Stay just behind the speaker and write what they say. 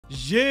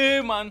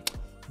Yeah, man.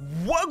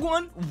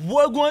 Wagwan,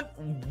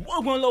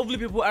 lovely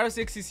people.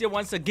 R6 is here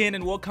once again,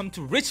 and welcome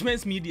to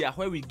Richmond's Media,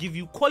 where we give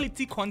you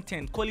quality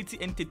content, quality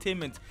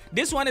entertainment.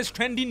 This one is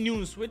trending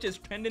news, which is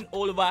trending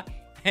all over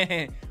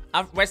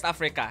West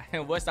Africa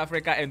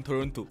and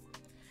Toronto.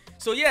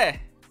 So yeah,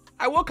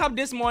 I woke up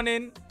this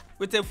morning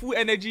with a full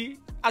energy,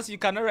 as you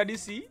can already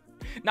see.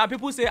 Now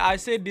people say I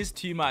say this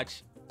too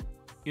much.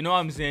 You know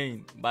what I'm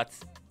saying? But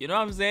you know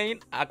what I'm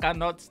saying? I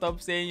cannot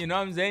stop saying, you know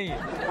what I'm saying?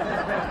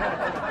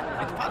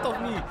 It's part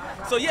of me.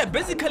 So yeah,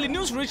 basically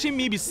news reaching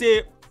me be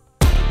say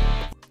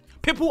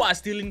people are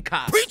stealing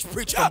cars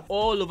from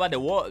all over the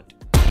world.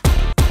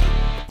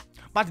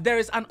 But there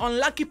is an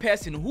unlucky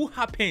person who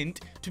happened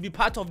to be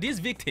part of these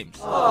victims.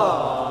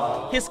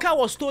 Aww. His car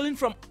was stolen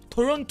from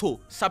Toronto,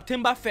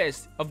 September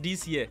 1st of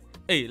this year.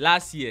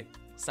 Last year,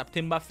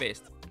 September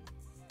 1st.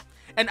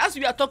 And as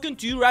we are talking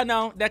to you right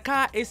now, the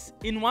car is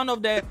in one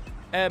of the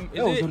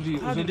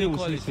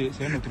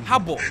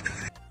harbor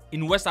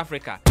in West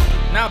Africa.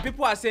 Now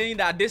people are saying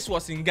that this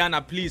was in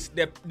Ghana. Please,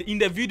 in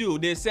the video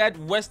they said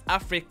West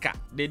Africa.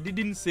 They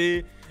didn't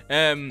say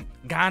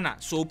Ghana.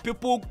 So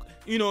people,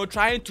 you know,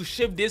 trying to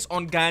shift this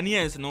on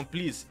Ghanaians. No,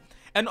 please.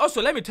 And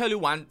also let me tell you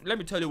one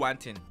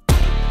thing.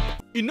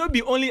 It not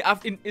be only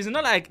it's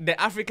not like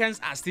the Africans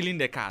are stealing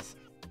the cars.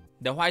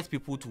 The white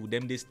people too,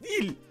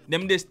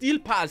 they steal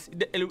parts,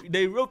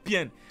 the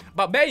European.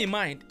 But bear in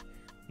mind,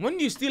 when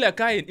you steal a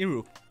car in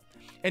Europe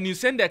and you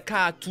send the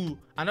car to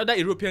another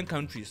European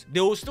countries, they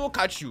will still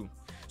catch you.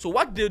 So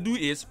what they do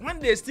is, when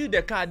they steal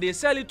the car, they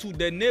sell it to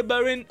the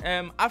neighboring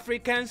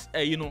Africans,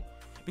 you know,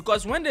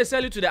 because when they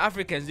sell it to the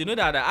Africans, they know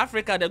that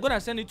Africa, they're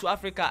gonna send it to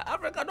Africa.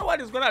 Africa, no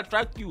one is gonna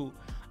attract you.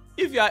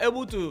 If you are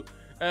able to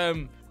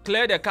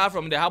clear the car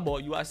from the harbor,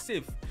 you are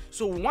safe.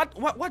 So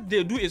what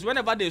they do is,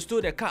 whenever they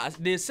store the cars,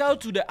 they sell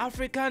to the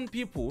African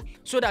people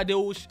so that they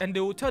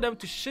will tell them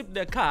to ship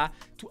the car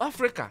to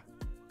Africa.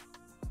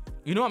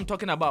 You know what I'm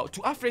talking about?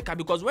 To Africa,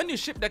 because when you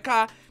ship the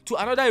car to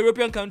another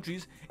European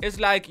countries, it's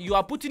like you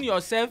are putting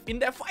yourself in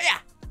the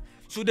fire.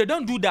 So they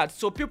don't do that.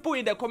 So people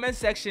in the comment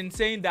section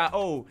saying that,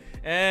 oh,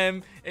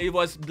 it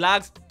was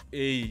blacks.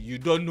 You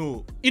don't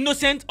know.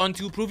 Innocent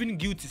until proven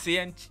guilty.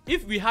 Saying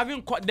if we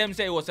haven't caught them,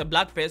 say it was a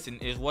black person,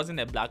 it wasn't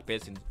a black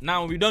person.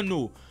 Now we don't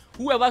know.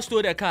 Whoever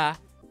stole the car,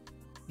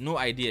 no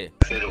idea.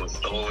 It was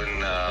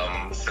stolen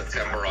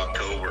September,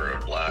 October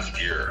of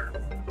last year.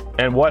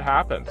 And what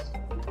happened?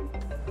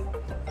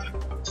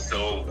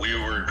 So we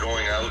were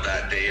going out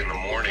that day in the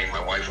morning.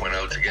 My wife went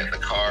out to get the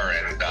car,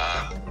 and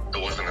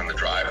it wasn't in the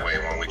driveway.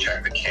 When we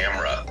checked the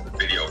camera, the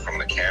video from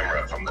the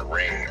camera from the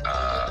Ring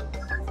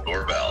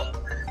doorbell,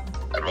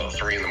 at about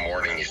 3 in the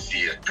morning, you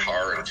see a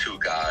car and 2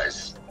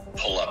 guys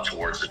pull up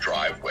towards the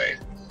driveway.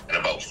 And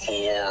about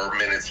 4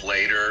 minutes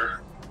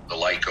later, the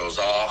light goes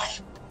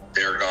off,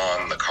 they're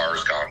gone, the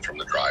car's gone from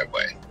the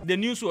driveway. The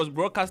news was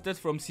broadcasted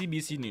from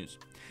CBC News.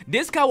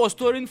 This car was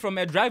stolen from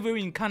a driveway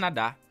in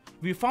Canada.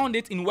 We found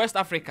it in West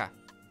Africa.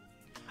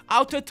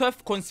 Auto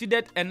theft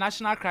considered a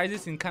national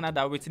crisis in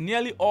Canada, with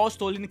nearly all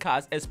stolen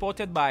cars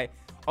exported by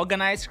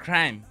organized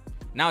crime.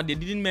 Now, they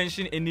didn't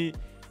mention any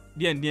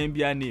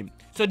DNDNBR name.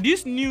 So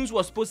this news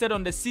was posted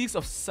on the 6th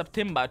of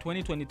September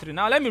 2023.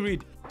 Now let me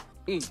read.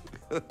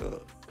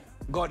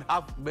 God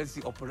have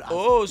mercy upon us.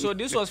 Oh, so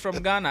this was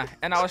from Ghana,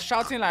 and I was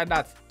shouting like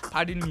that.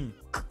 Pardon me.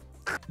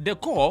 The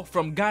call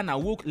from Ghana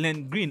woke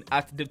Len Green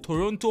at the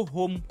Toronto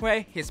home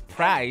where his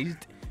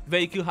prized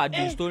vehicle had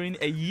been stolen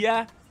a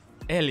year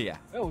earlier.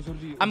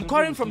 I'm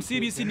calling from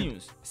CBC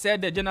News,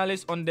 said the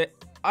journalist on the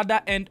other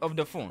end of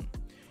the phone.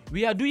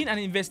 We are doing an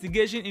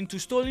investigation into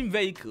stolen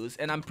vehicles,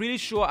 and I'm pretty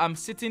sure I'm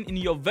sitting in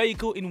your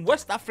vehicle in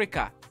West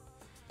Africa.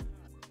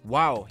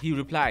 Wow, he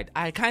replied.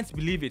 I can't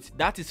believe it.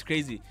 That is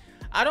crazy.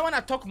 I don't want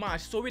to talk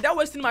much, so without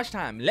wasting much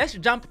time, let's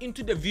jump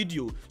into the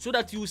video so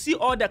that you see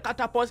all the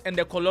catapults and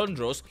the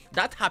colondros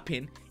that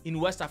happen in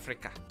West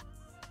Africa.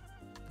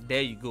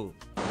 There you go.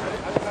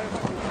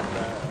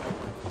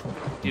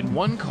 In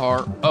one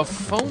car, a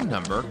phone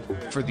number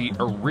for the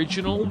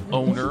original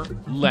owner,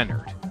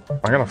 Leonard.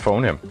 I'm gonna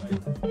phone him.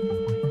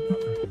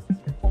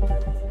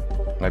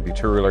 Might be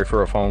too early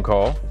for a phone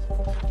call,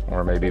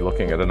 or maybe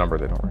looking at a number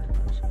they don't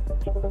recognize.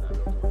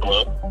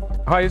 Hello?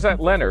 Hi, is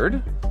that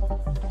Leonard?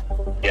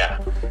 Yeah.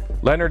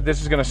 Leonard,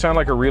 this is going to sound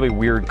like a really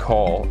weird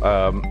call.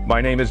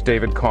 My name is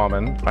David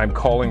Common. I'm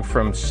calling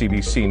from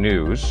CBC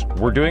News.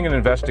 We're doing an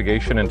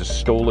investigation into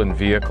stolen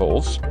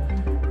vehicles,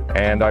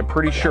 and I'm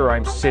pretty sure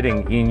I'm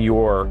sitting in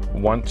your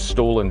once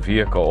stolen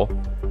vehicle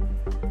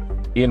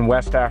in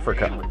West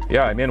Africa.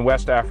 Yeah, I'm in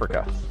West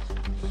Africa.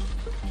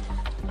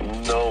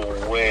 No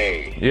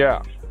way.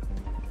 Yeah.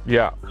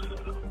 Yeah.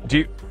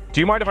 Do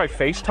you mind if I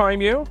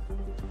FaceTime you?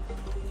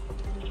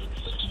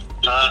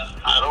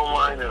 I don't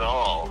mind at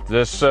all.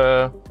 Does this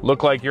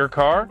look like your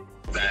car?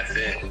 That's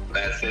it.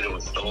 It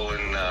was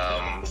stolen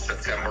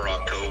September,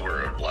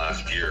 October of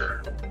last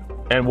year.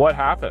 And what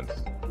happened?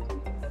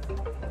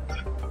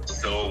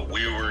 So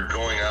we were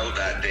going out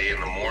that day in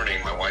the morning.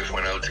 My wife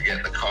went out to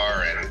get the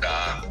car, and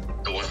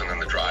it wasn't in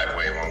the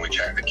driveway. When we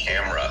checked the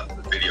camera,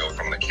 the video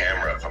from the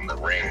camera from the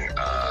Ring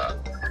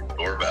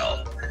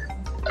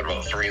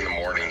 3 in the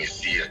morning, you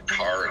see a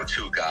car and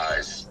 2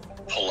 guys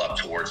pull up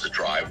towards the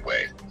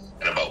driveway.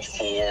 And about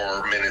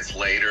 4 minutes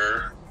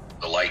later,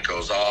 the light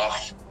goes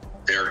off.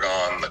 They're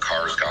gone. The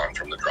car's gone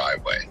from the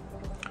driveway.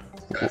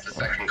 And that's the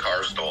second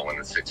car stolen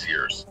in 6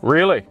 years.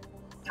 Really?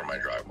 From my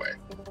driveway.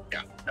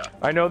 Yeah.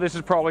 I know this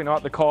is probably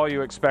not the call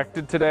you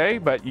expected today,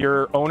 but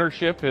your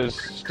ownership is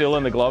still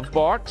in the glove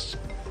box.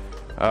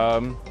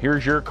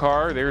 Here's your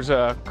car. There's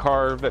a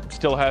car that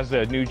still has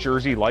a New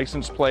Jersey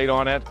license plate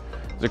on it.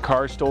 There's a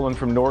car stolen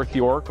from North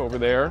York over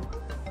there.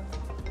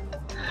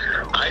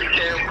 I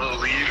can't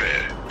believe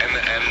it.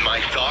 And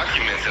my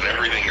documents and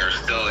everything are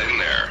still in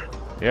there.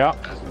 Yeah.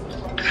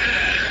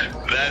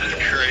 That is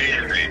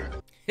crazy.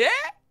 Yeah?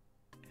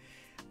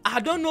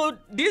 I don't know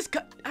this.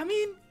 I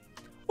mean,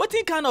 what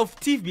kind of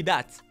thief be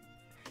that?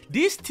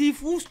 This thief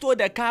who stole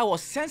the car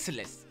was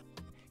senseless.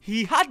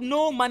 He had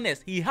no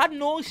manners. He had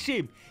no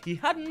shame. He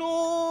had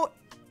no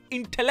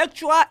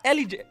intellectual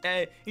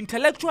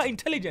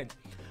intelligence.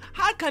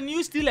 How can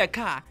you steal a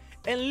car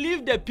and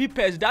leave the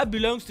papers that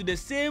belongs to the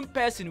same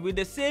person with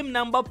the same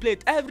number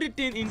plate,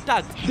 everything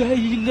intact?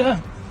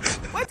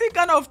 What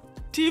kind of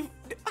thief?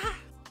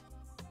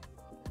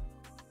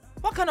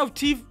 What kind of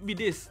thief be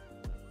this?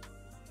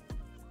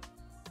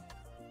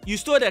 You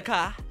stole the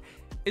car.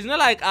 It's not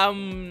like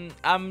I'm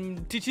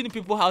teaching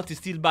people how to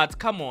steal, but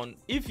come on,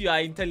 if you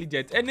are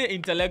intelligent, any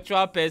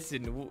intellectual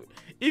person,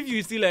 if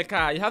you steal a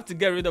car, you have to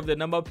get rid of the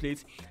number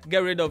plate,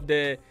 get rid of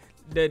the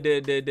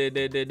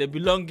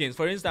belongings.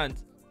 For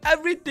instance,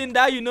 everything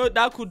that you know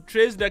that could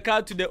trace the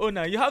car to the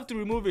owner, you have to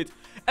remove it.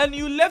 And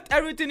you left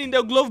everything in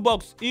the glove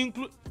box,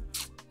 include.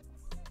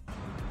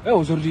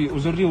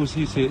 Aujourd'hui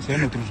aussi c'est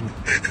un autre jour.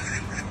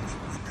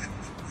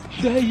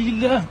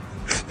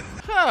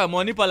 Ah,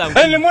 money palang.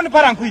 Le monde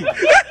part en couille.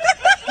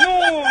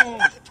 Non.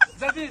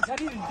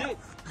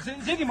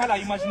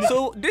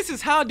 So this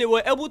is how they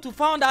were able to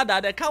find out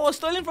that the car was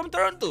stolen from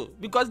Toronto,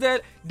 because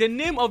the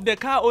name of the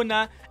car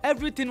owner,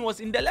 everything was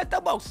in the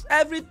letterbox,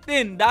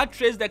 everything that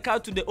traced the car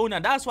to the owner.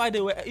 That's why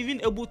they were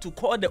even able to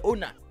call the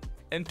owner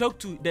and talk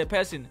to the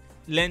person,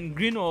 Len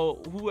Green or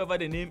whoever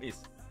the name is.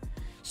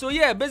 So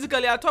yeah,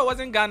 basically I thought it was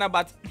in Ghana,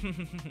 but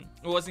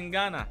it was in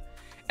Ghana.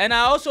 And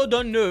I also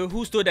don't know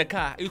who stole the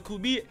car. It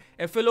could be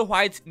a fellow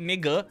white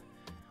nigger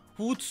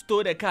who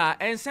stole the car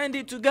and sent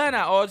it to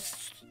Ghana, or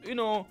you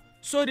know,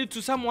 sold it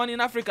to someone in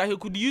Africa. He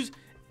could use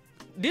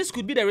this.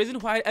 Could be the reason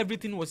why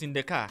everything was in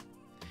the car.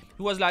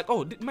 He was like,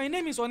 oh, my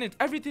name is on it,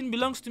 everything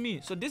belongs to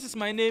me, so this is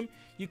my name,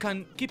 you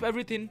can keep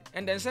everything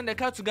and then send the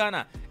car to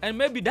Ghana. And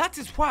maybe that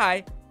is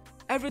why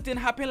everything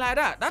happened like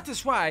that. That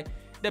is why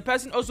the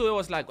person also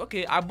was like,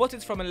 okay, I bought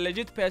it from a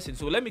legit person,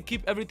 so let me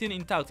keep everything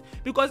intact.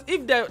 Because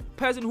if the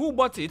person who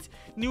bought it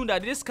knew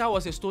that this car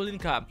was a stolen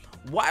car,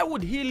 why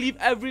would he leave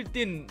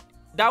everything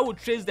that would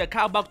trace the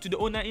car back to the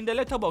owner in the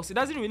letterbox? It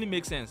doesn't really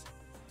make sense.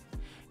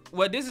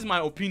 Well, this is my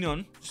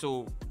opinion,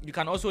 so you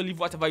can also leave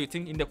whatever you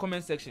think in the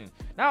comment section.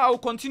 Now I will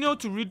continue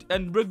to read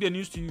and break the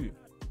news to you.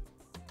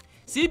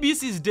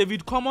 CBC's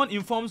David Common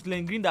informs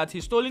Len Green that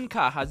his stolen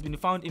car has been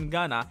found in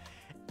Ghana,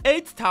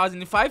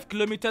 8,005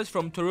 kilometers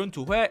from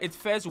Toronto, where it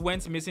first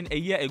went missing a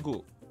year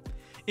ago.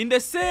 In the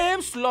same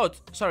lot,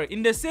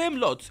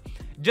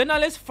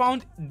 journalists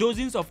found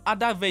dozens of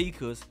other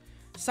vehicles,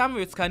 some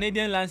with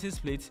Canadian license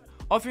plates,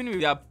 often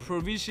with their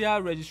provincial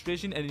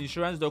registration and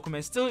insurance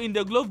documents still in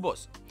the glove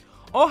box.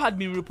 All had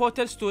been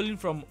reported stolen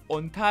from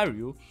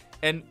Ontario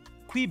and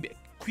Quebec.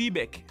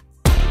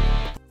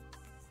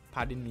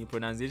 Pardon me,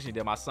 pronunciation,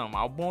 there must some.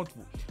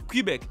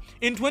 Quebec.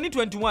 In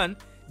 2021,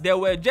 there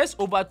were just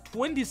over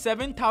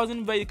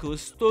 27,000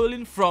 vehicles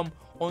stolen from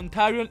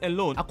Ontario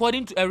alone,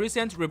 according to a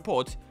recent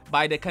report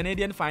by the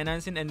Canadian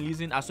Financing and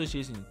Leasing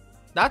Association.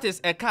 That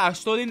is a car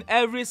stolen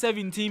every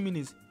 17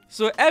 minutes.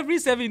 So every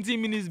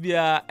 17 minutes,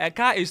 a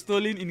car is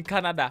stolen in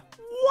Canada.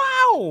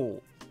 Wow!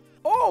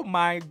 Oh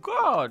my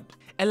God!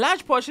 A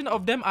large portion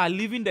of them are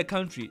leaving the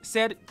country,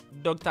 said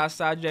Detective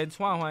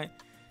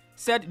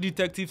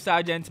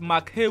Sergeant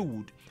Mark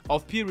Haywood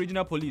of Peel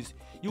Regional Police.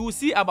 You will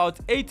see about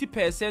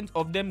 80%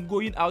 of them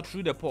going out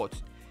through the port.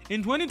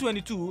 In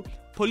 2022,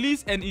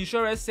 police and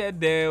insurers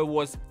said there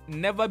was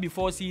never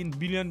before seen $1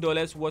 billion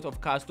worth of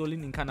cars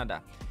stolen in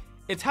Canada.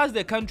 It has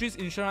the country's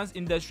insurance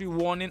industry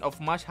warning of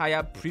much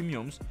higher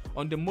premiums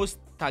on the most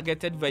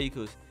targeted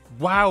vehicles.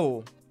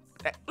 Wow!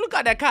 Look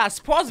at the car,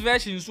 sports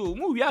version. So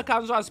we are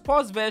car, a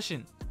sports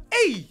version.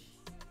 Hey!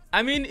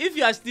 I mean, if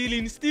you are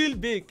stealing, steal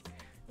big.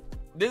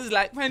 This is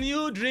like when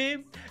you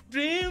dream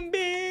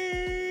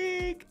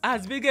big,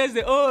 as big as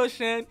the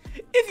ocean.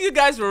 If you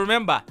guys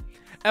remember,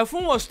 a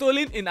phone was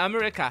stolen in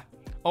America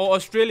or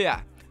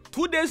Australia.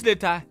 2 days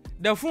later,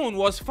 the phone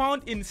was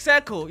found in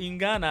Circle in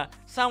Ghana.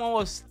 Someone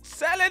was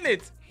selling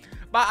it.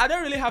 But I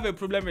don't really have a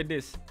problem with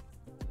this.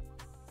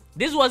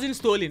 This wasn't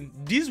stolen.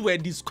 These were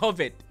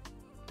discovered.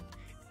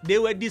 They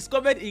were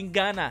discovered in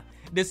Ghana.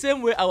 The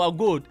same way our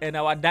gold and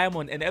our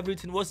diamond and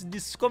everything was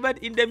discovered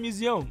in the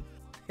museum.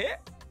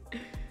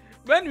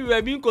 When we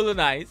were being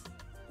colonized,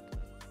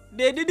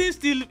 they didn't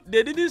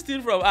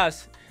steal from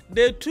us.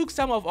 they took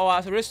some of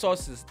our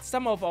resources,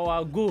 some of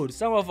our gold,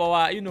 some of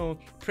our, you know,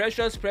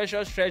 precious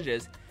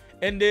treasures,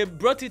 and they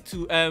brought it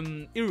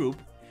to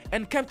Europe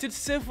and kept it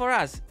safe for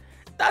us.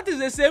 That is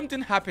the same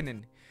thing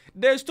happening.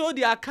 They stole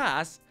their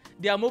cars,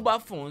 their mobile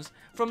phones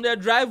from their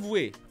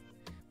driveway.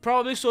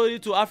 Probably sold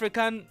it to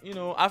African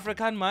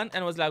man,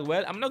 and was like,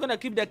 well, I'm not gonna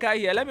keep the car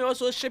here. Let me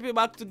also ship it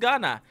back to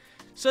Ghana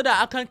so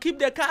that I can keep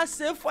the car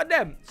safe for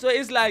them. So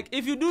it's like,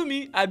 if you do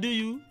me, I do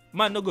you.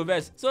 Man, no go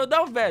verse. So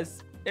don't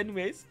verse.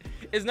 Anyways,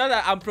 it's not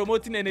that I'm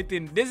promoting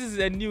anything. This is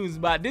the news,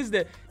 but this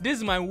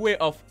is my way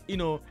of, you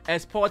know,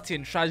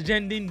 exporting,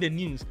 transgending the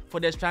news for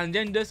the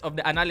transgenders of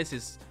the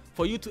analysis,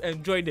 for you to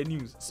enjoy the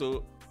news.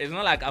 So it's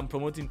not like I'm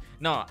promoting.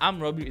 No,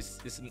 armed robbery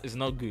is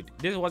not good.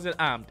 This wasn't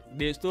armed.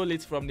 They stole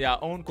it from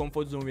their own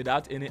comfort zone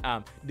without any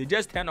arm. They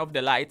just turned off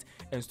the light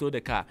and stole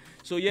the car.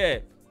 So yeah,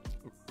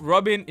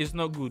 robbing is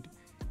not good.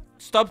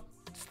 Stop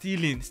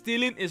stealing.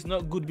 Stealing is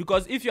not good,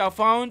 because if you are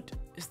found,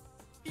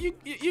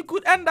 you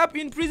could end up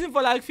in prison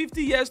for like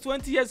 50 years,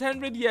 20 years,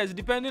 100 years,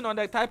 depending on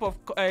the type of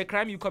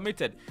crime you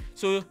committed.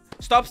 So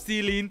stop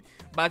stealing.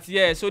 But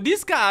yeah, so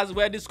these cars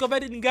were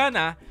discovered in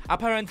Ghana.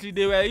 Apparently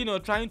they were, you know,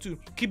 trying to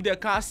keep their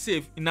cars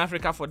safe in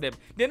Africa for them.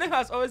 The name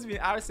has always been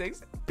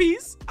R6.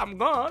 Peace, I'm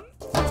gone.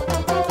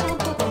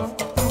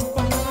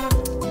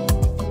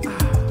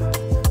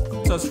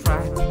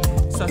 Subscribe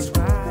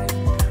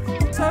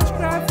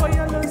for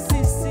Yellow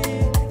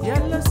CC.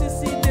 Yellow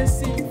CC, they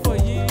sing for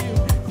you.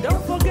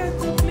 Don't forget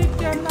to click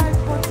the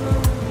like button.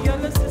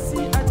 Yellow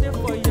CC are there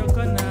for your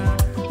corner.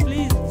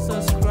 Please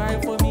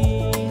subscribe for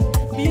me.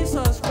 Be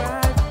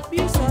subscribed.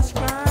 Yeah.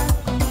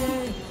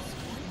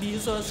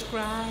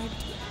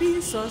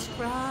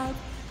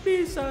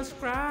 Be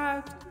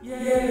subscribed.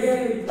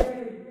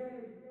 Yeah.